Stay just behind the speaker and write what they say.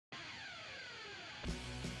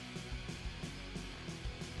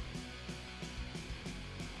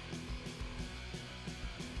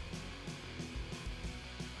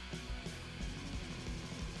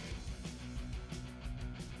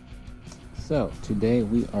So today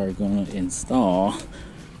we are going to install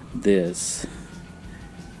this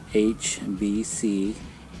HBC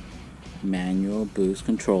manual boost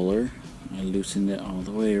controller. I loosened it all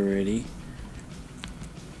the way already.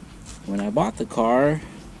 When I bought the car,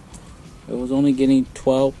 it was only getting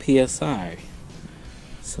 12 psi.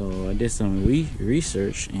 So I did some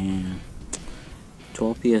research, and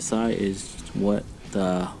 12 psi is what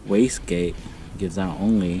the wastegate gives out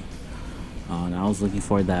only. And I was looking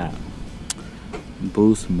for that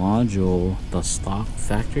boost module, the stock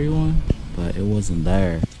factory one, but it wasn't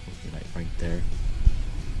there. It's supposed to be like right there,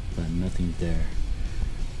 but nothing's there.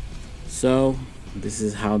 So this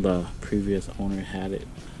is how the previous owner had it.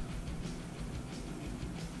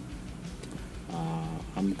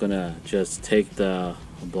 I'm gonna just take the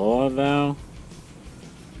blowout valve,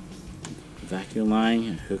 vacuum line,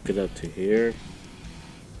 and hook it up to here,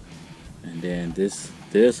 and then this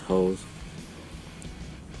hose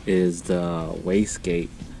is the wastegate.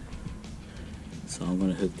 So I'm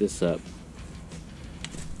gonna hook this up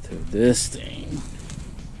to this thing.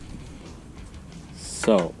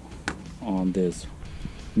 So on this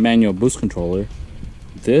manual boost controller,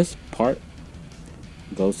 this part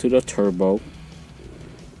goes to the turbo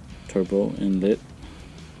inlet,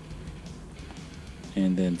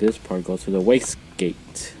 and then this part goes to the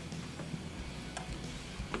wastegate,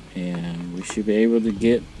 and we should be able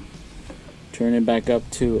to turn it back up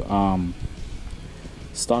to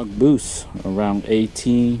stock boost around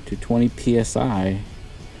 18 to 20 psi,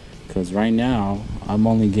 because right now I'm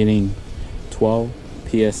only getting 12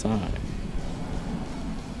 psi.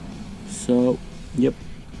 So yep,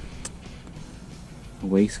 the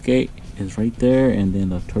wastegate is right there, and then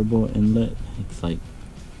the turbo inlet, it's like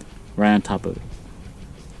right on top of it.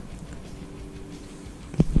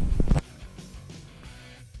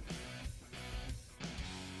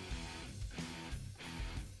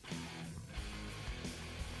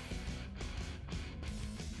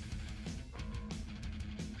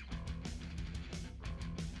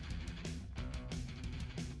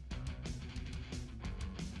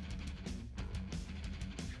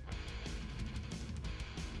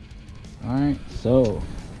 Alright, so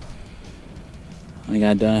I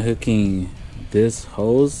got done hooking this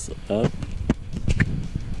hose up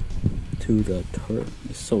to the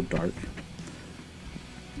it's so dark,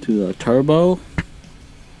 to the turbo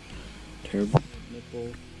nipple,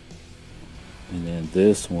 and then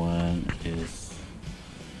this one is,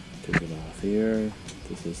 took it off here,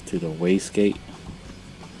 this is to the wastegate.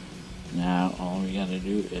 Now all we gotta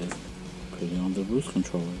do is put it on the boost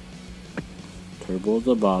controller. Turbo is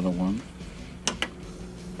the bottom one,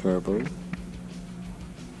 turbo,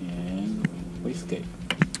 and wastegate.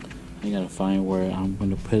 I gotta find where I'm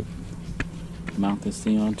gonna mount this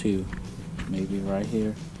thing onto. Maybe right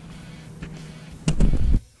here.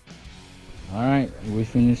 Alright, we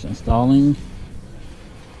finished installing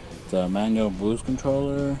the manual boost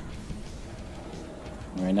controller.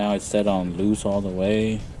 Right now it's set on loose all the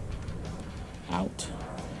way out.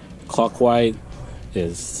 Clockwise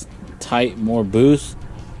is tight, more boost.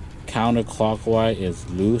 Counterclockwise is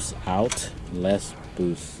loose, out, less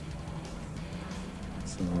boost.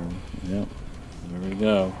 So yep, there we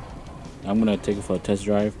go. I'm gonna take it for a test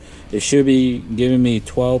drive. It should be giving me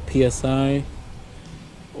 12 psi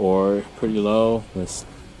or pretty low.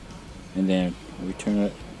 And then we turn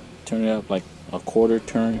it up like a quarter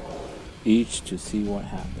turn each to see what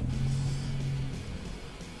happens.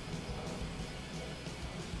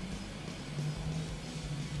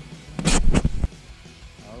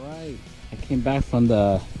 I came back from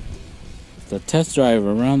the test drive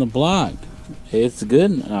around the block. It's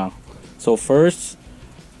good now. So first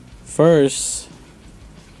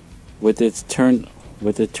with it turned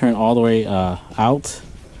all the way out,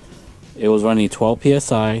 it was running 12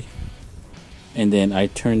 psi, and then I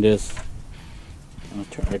turned this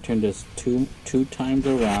two times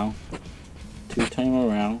around,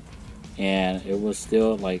 and it was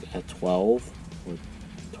still like at 12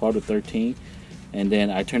 to 13. And then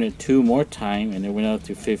I turned it 2 more times, and it went up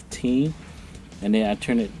to 15. And then I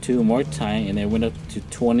turned it 2 more times, and it went up to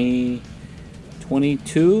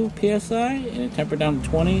 22 psi, and it tempered down to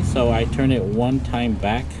 20. So I turned it 1 time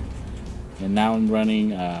back, and now I'm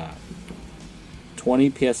running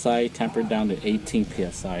 20 psi, tempered down to 18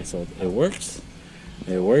 psi. So it works.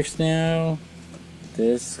 It works now.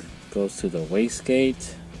 This goes to the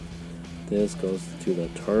wastegate. This goes to the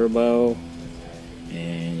turbo.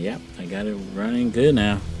 And yep, I got it running good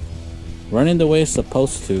now. Running the way it's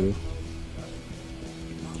supposed to.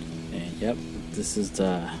 And yep, this is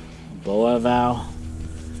the blowout valve.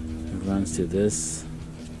 It runs to this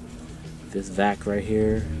vac right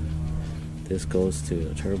here. This goes to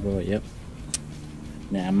the turbo. Yep,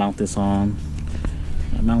 Now I mount this on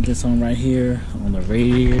right here on the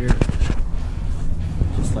radiator,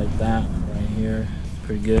 just like that right here.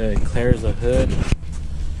 Pretty good. It clears the hood.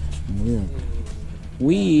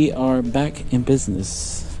 We are back in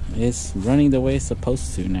business. It's running the way it's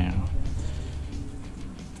supposed to now.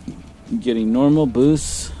 Getting normal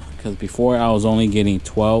boost, because before I was only getting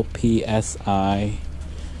 12 psi.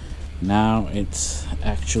 Now it's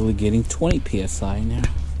actually getting 20 psi now.